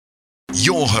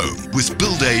Your home with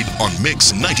BuildAid on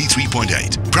Mix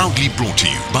 93.8. Proudly brought to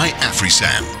you by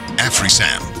AfriSam.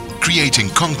 AfriSam, creating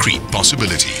concrete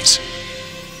possibilities.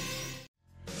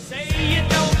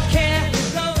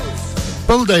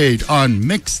 BuildAid on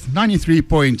Mix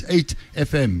 93.8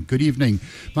 FM. Good evening.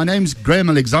 My name's Graham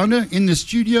Alexander. In the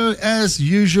studio, as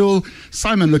usual,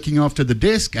 Simon looking after the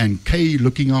desk and Kay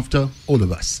looking after all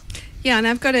of us. Yeah, and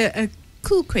I've got a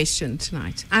cool question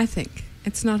tonight. I think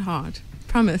it's not hard.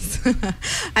 Promise.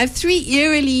 I have 3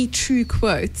 eerily true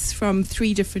quotes from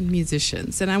 3 different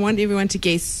musicians, and I want everyone to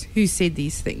guess who said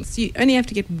these things. You only have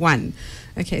to get one.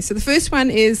 Okay, so the first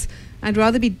one is, I'd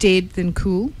rather be dead than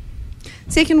cool.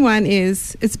 Second one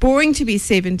is, it's boring to be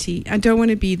 70. I don't want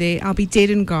to be there. I'll be dead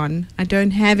and gone. I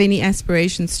don't have any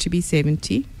aspirations to be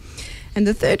 70. And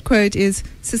the third quote is,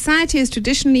 society has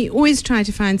traditionally always tried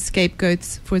to find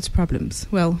scapegoats for its problems.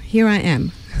 Well, here I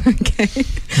am. Okay.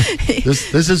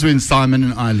 This is when Simon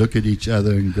and I look at each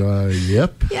other and go,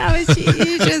 yep. Yeah, but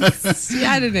you just,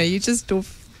 I don't know, you just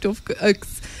off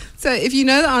oaks. So if you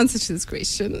know the answer to this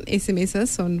question, SMS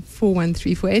us on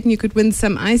 41348 and you could win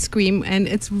some ice cream, and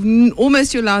it's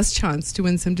almost your last chance to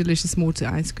win some delicious Mortar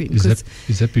ice cream.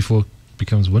 Is that before it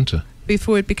becomes winter?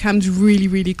 Before it becomes really,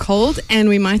 really cold, and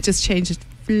we might just change its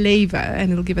flavor,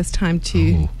 and it'll give us time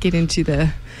to get into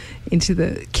the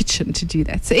kitchen to do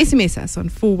that. So SMS us on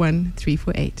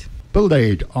 41348.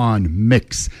 BuildAid on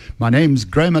Mix. My name's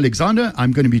Graham Alexander.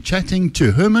 I'm going to be chatting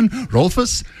to Hermann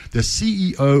Rolfes, the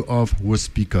CEO of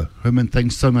Wispeco. Hermann,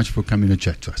 thanks so much for coming to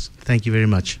chat to us. Thank you very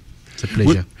much. It's a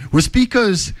pleasure.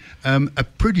 Wispeco's a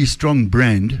pretty strong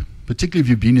brand, particularly if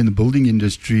you've been in the building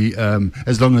industry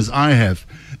as long as I have.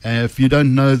 If you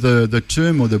don't know the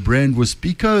term or the brand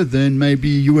Wispeco, then maybe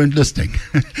you weren't listening.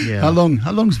 Yeah. How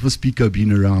long's Wispeco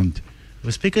been around?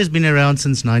 Wispeco has been around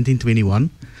since 1921.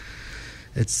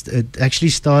 It actually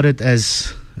started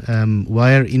as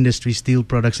wire industry steel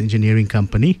products engineering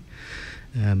company.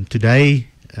 Today,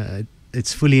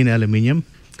 it's fully in aluminium.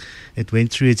 It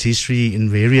went through its history in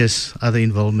various other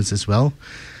involvements as well.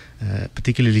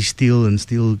 Particularly steel and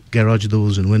steel garage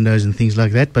doors and windows and things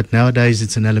like that, but nowadays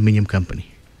it's an aluminium company.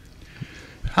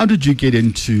 How did you get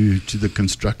into the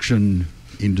construction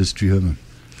industry, Hermann?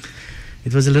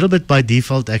 It was a little bit by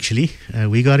default, actually.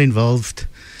 We got involved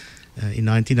in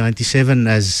 1997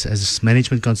 as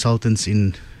management consultants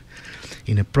in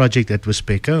a project at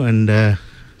Wispeco, and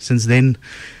since then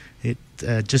it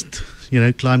just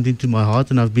climbed into my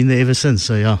heart, and I've been there ever since.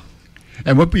 So yeah.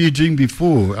 And what were you doing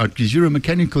before? Because you're a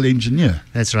mechanical engineer.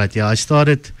 That's right. Yeah, I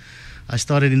started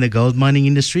in the gold mining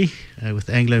industry with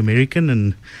Anglo American,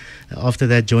 and after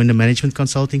that joined a management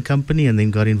consulting company, and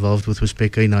then got involved with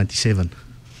Wispeco in '97.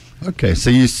 Okay, so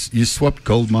you swapped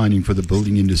gold mining for the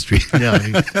building industry. Yeah,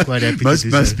 I'm quite happy to do so.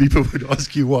 Most people would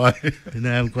ask you why.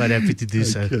 No, I'm quite happy to do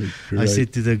so. Great. I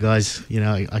said to the guys,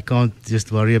 I can't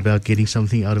just worry about getting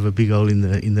something out of a big hole in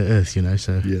the earth,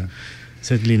 So yeah.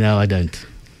 Certainly now I don't.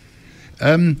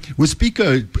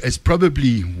 Wispeco is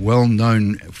probably well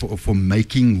known for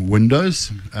making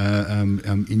windows.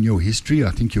 In your history,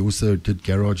 I think you also did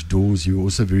garage doors. You're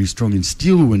also very strong in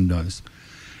steel windows.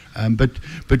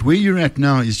 But where you're at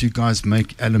now is you guys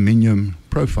make aluminium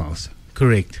profiles.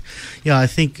 Correct. Yeah, I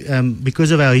think because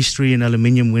of our history in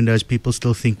aluminium windows, people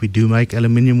still think we do make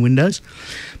aluminium windows.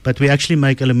 But we actually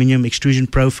make aluminium extrusion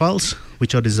profiles,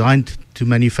 which are designed to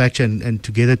manufacture and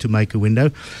together to make a window.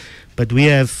 But we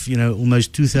have,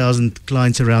 almost 2,000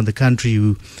 clients around the country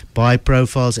who buy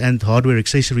profiles and hardware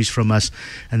accessories from us,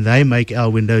 and they make our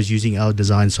windows using our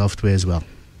design software as well.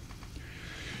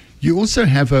 You also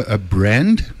have a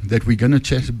brand that we're going to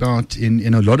chat about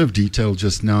in a lot of detail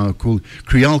just now called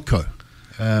Crealco.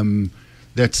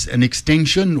 That's an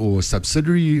extension or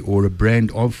subsidiary or a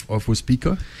brand of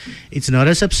Wispeco? It's not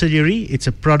a subsidiary, it's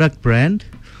a product brand.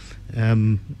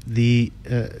 The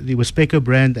Wispeco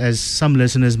brand, as some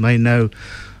listeners may know,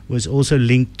 was also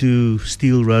linked to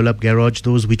steel roll-up garage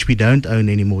doors, which we don't own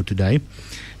anymore today.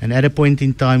 And at a point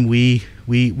in time, we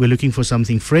were looking for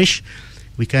something fresh.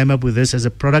 We came up with this as a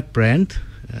product brand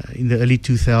in the early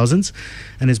 2000s,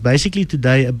 and it's basically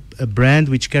today a brand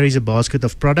which carries a basket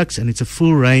of products, and it's a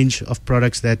full range of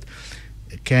products that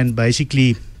can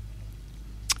basically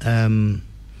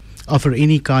offer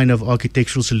any kind of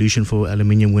architectural solution for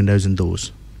aluminium windows and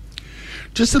doors.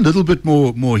 Just a little bit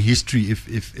more history,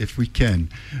 if we can.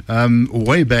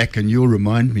 Way back, and you'll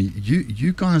remind me,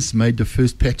 you guys made the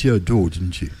first patio door,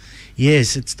 didn't you?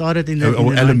 Yes, it started in the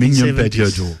aluminium 1970s. Patio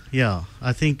door. Yeah,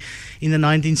 I think in the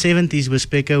 1970s,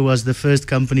 Wispeco was the first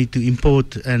company to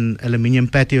import an aluminium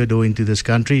patio door into this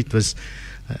country. It was,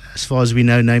 as far as we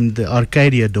know, named the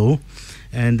Arcadia door,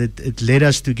 and it led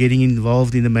us to getting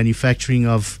involved in the manufacturing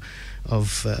of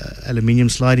aluminium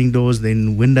sliding doors,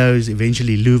 then windows,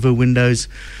 eventually louver windows.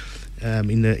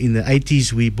 In the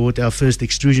 80s, we bought our first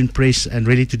extrusion press, and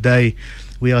really today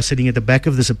we are sitting at the back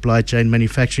of the supply chain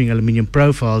manufacturing aluminium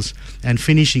profiles and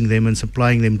finishing them and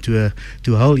supplying them to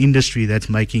a whole industry that's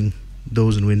making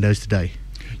doors and windows today.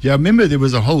 Yeah, I remember there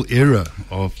was a whole era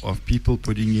of people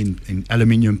putting in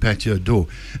aluminium patio door.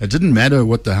 It didn't matter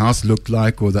what the house looked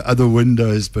like or the other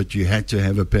windows, but you had to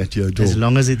have a patio door. As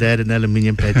long as it had an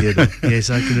aluminium patio door. Yes,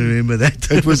 I can remember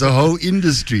that. It was a whole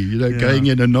industry, going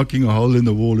in and knocking a hole in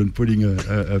the wall and putting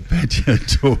a patio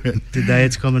door in. Today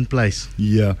it's commonplace.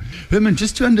 Yeah. Herman,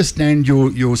 just to understand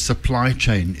your supply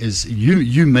chain, is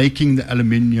you making the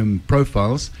aluminium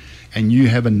profiles, and you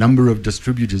have a number of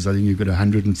distributors. I think you've got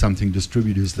 100 and something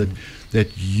distributors that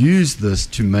use this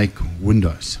to make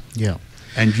windows. Yeah.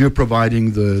 And you're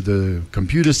providing the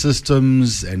computer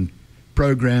systems and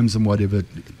programs and whatever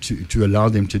to allow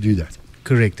them to do that.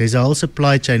 Correct. There's a whole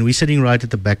supply chain. We're sitting right at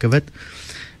the back of it.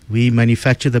 We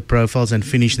manufacture the profiles and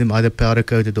finish them either powder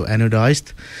coated or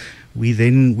anodized. We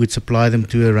then would supply them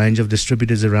to a range of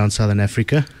distributors around Southern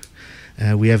Africa.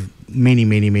 We have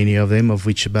many of them, of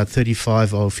which about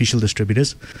 35 are official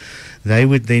distributors. They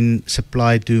would then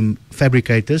supply to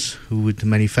fabricators who would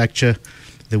manufacture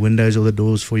the windows or the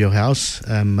doors for your house.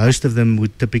 Most of them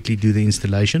would typically do the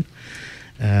installation.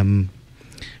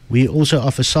 We also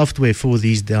offer software for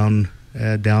these down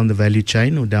the value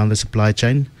chain or down the supply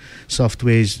chain.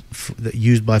 Software is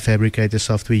used by fabricators,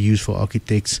 software used for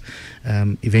architects,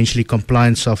 eventually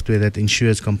compliance software that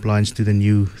ensures compliance to the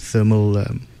new thermal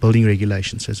building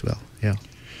regulations as well. Yeah.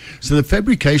 So the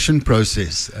fabrication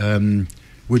process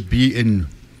would be in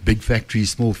big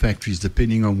factories, small factories,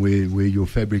 depending on where your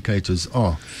fabricators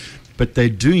are. But they're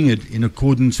doing it in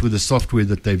accordance with the software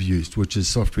that they've used, which is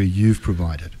software you've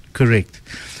provided. Correct.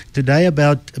 Today,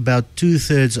 about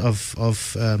 2/3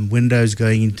 of windows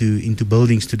going into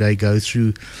buildings today go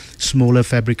through smaller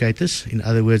fabricators. In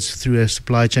other words, through a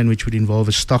supply chain which would involve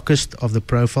a stockist of the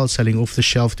profile selling off the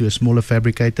shelf to a smaller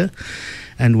fabricator,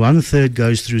 and 1/3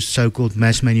 goes through so-called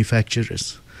mass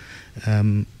manufacturers.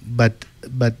 But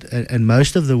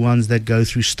most of the ones that go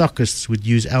through stockists would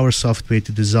use our software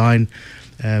to design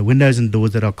windows and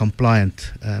doors that are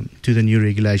compliant to the new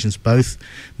regulations, both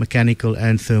mechanical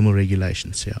and thermal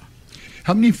regulations. Yeah.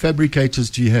 How many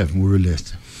fabricators do you have, more or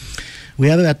less? We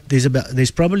have there's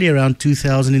probably around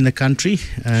 2,000 in the country,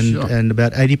 and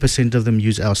about 80% of them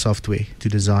use our software to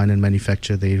design and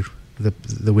manufacture the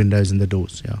windows and the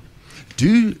doors. Yeah.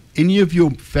 Do any of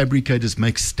your fabricators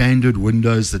make standard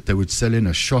windows that they would sell in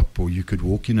a shop, or you could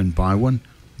walk in and buy one?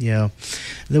 Yeah,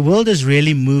 the world has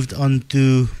really moved on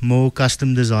to more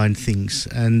custom designed things,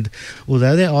 and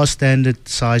although there are standard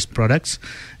sized products,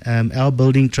 our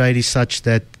building trade is such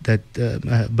that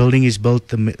building is built,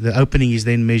 the opening is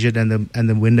then measured, and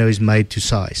the window is made to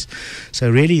size. So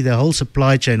really, the whole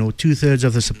supply chain, or 2/3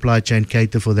 of the supply chain,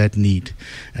 cater for that need.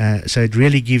 So it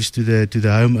really gives to the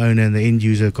homeowner and the end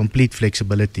user complete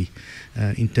flexibility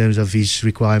in terms of his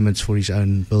requirements for his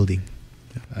own building.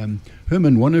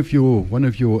 Herman, one of your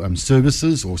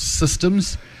services or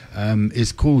systems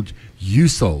is called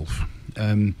USolve,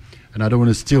 and I don't want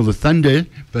to steal the thunder,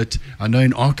 but I know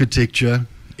in architecture,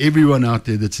 everyone out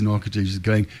there that's in architecture is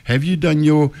going, "Have you done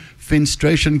your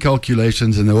fenestration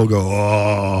calculations?" And they all go,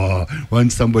 "Oh,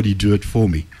 won't somebody do it for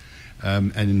me?"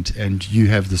 And you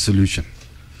have the solution.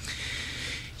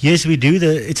 Yes, we do.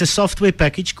 It's a software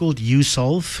package called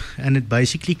USolve, and it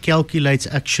basically calculates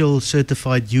actual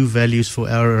certified U values for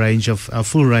our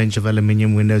full range of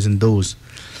aluminium windows and doors.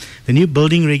 The new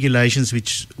building regulations,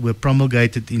 which were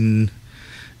promulgated in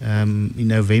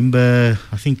November,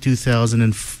 I think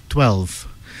 2012,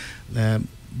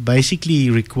 basically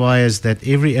requires that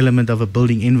every element of a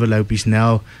building envelope is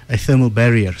now a thermal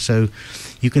barrier. So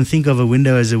you can think of a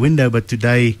window as a window, but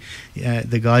today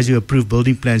the guys who approve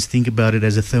building plans think about it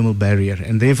as a thermal barrier,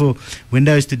 and therefore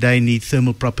windows today need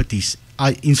thermal properties,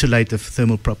 insulative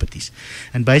thermal properties.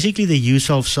 And basically the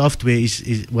USolve software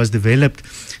was developed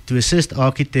to assist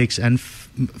architects and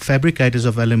fabricators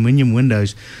of aluminium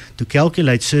windows to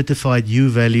calculate certified U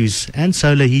values and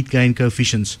solar heat gain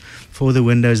coefficients for the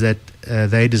windows that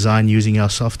they design using our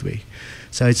software.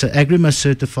 So it's an Agrimas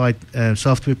certified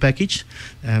software package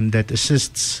that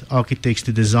assists architects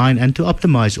to design and to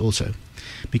optimize also,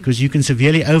 because you can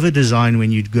severely over-design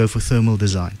when you go for thermal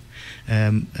design.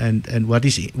 And what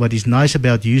is nice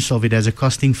about USolve, it has a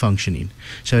costing function in.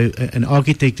 So an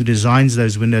architect who designs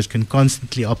those windows can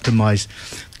constantly optimize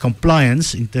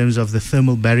compliance in terms of the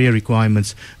thermal barrier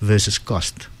requirements versus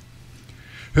cost.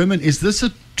 Herman, is this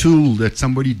a tool that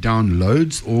somebody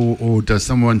downloads, or does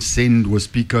someone send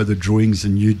Wispeco the drawings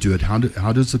and you do it? How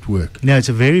does it work? No, it's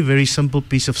a very, very simple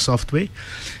piece of software.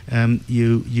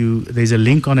 There's a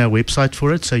link on our website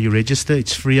for it, so you register.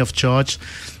 It's free of charge.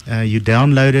 You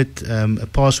download it, a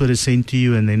password is sent to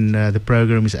you, and then the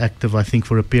program is active, I think,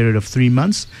 for a period of 3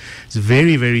 months. It's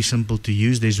very, very simple to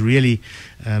use. There's really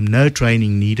no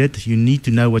training needed. You need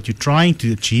to know what you're trying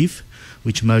to achieve,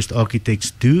 which most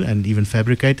architects do, and even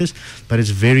fabricators, but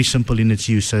it's very simple in its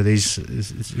use. So it's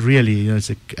really, it's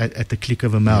at the click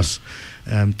of a mouse,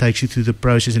 takes you through the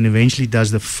process, and eventually does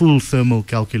the full thermal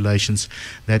calculations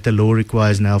that the law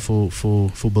requires now for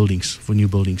buildings, for new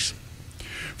buildings.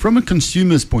 From a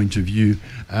consumer's point of view,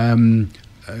 and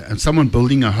someone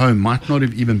building a home might not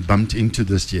have even bumped into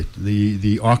this yet.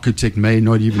 The architect may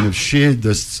not even have shared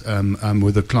this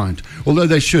with the client, although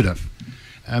they should have.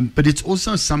 But it's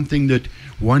also something that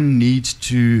one needs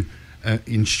to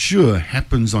ensure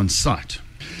happens on site.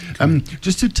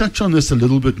 Just to touch on this a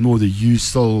little bit more, the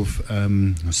USolve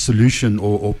solution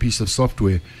or piece of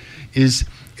software is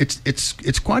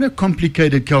it's quite a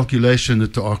complicated calculation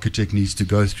that the architect needs to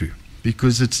go through,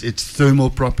 because it's thermal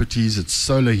properties, it's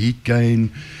solar heat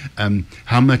gain,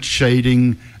 how much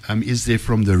shading is there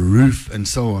from the roof, and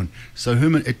so on. So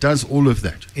Herman, it does all of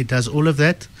that. It does all of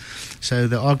that. So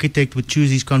the architect would choose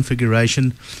his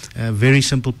configuration, a very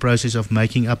simple process of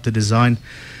making up the design.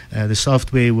 The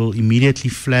software will immediately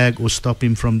flag or stop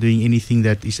him from doing anything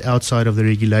that is outside of the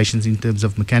regulations in terms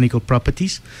of mechanical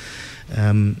properties.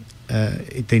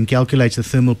 It then calculates the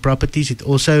thermal properties. It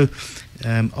also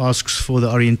asks for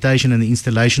the orientation and the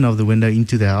installation of the window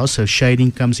into the house, so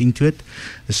shading comes into it.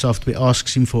 The software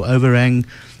asks him for overhang,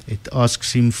 it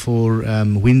asks him for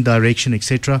wind direction,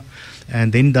 etc.,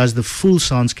 and then does the full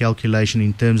SANS calculation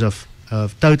in terms of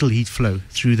total heat flow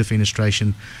through the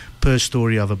fenestration per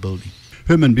story of a building.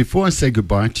 Herman, before I say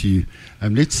goodbye to you,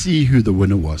 let's see who the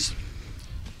winner was.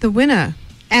 The winner,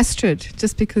 Astrid,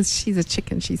 just because she's a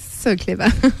chicken. She's so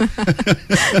clever.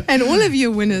 And all of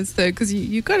your winners, though, because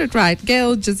you got it right.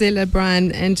 Gail, Gisela,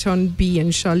 Brian, Anton, B,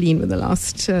 and Charlene were the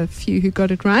last few who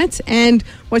got it right. And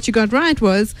what you got right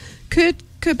was Kurt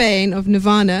Cobain of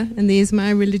Nirvana, and there's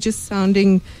my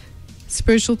religious-sounding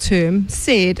spiritual term,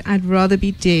 said, "I'd rather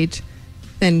be dead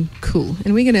than cool."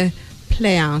 And we're going to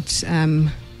play out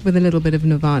with a little bit of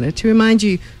Nirvana to remind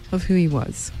you of who he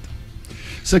was.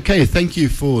 So, Kay, thank you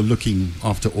for looking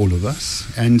after all of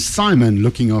us, and Simon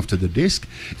looking after the desk,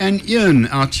 and Ian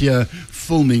out here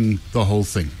filming the whole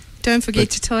thing. Don't forget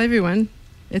to tell everyone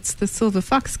it's the Silver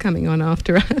Fox coming on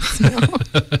after us now.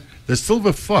 The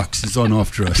Silver Fox is on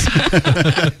after us.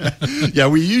 Yeah,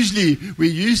 we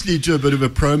usually do a bit of a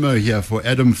promo here for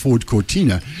Adam Ford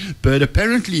Cortina, but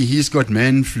apparently he's got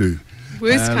man flu.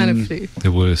 Worst kind of flu.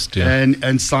 The worst, yeah.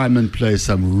 And Simon plays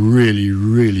some really,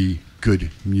 really good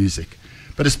music.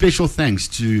 But a special thanks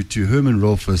to Hermann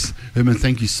Rolfes. Herman,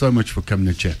 thank you so much for coming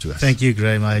to chat to us. Thank you,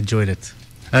 Graham. I enjoyed it.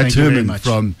 That's Thank you very Herman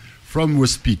much. from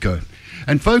Wispeco.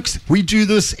 And folks, we do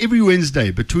this every Wednesday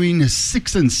between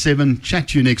 6 and 7. Chat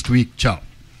to you next week. Ciao.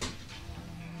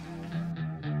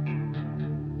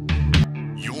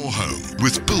 Your home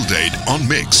with BuildAid on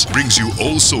Mix brings you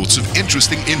all sorts of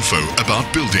interesting info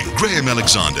about building. Graham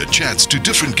Alexander chats to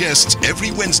different guests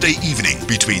every Wednesday evening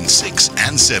between 6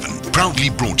 and 7. Proudly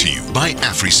brought to you by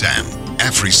AfriSam.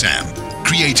 AfriSam,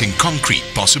 creating concrete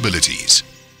possibilities.